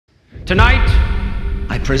Tonight,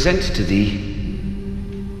 I present to thee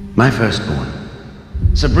my firstborn,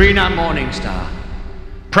 Sabrina Morningstar,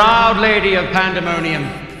 proud lady of pandemonium,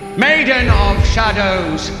 maiden of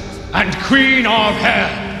shadows, and queen of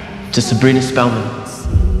hell. To Sabrina Spellman,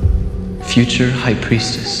 future high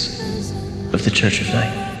priestess of the Church of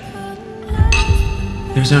Night.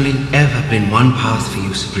 There's only ever been one path for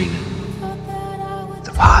you, Sabrina.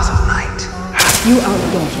 The path of night. You are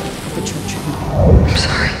a daughter of the Church of Night. I'm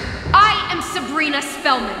sorry. I am Sabrina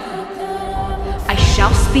Spellman. I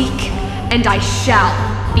shall speak, and I shall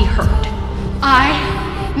be heard. I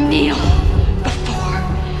kneel before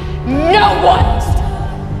no one.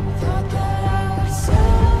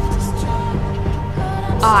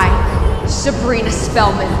 I, Sabrina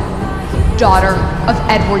Spellman, daughter of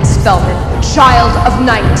Edward Spellman, child of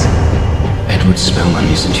night. Edward Spellman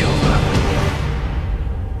isn't your father.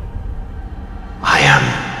 I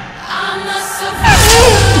am.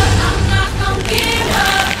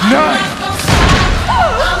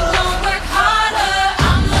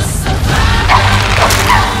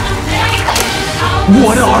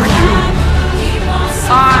 What are you?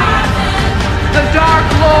 I am the Dark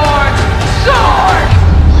Lord's sword!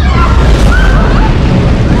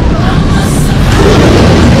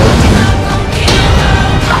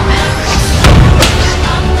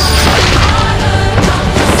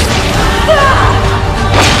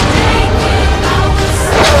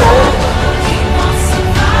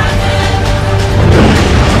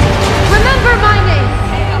 Remember my name.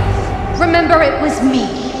 Remember it was me,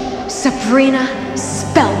 Sabrina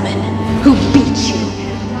Spellman, who beat you,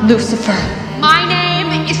 Lucifer. My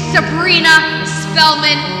name is Sabrina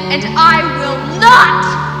Spellman, and I will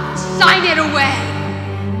not sign it away.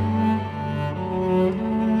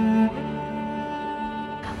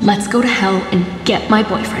 Let's go to hell and get my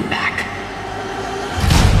boyfriend back.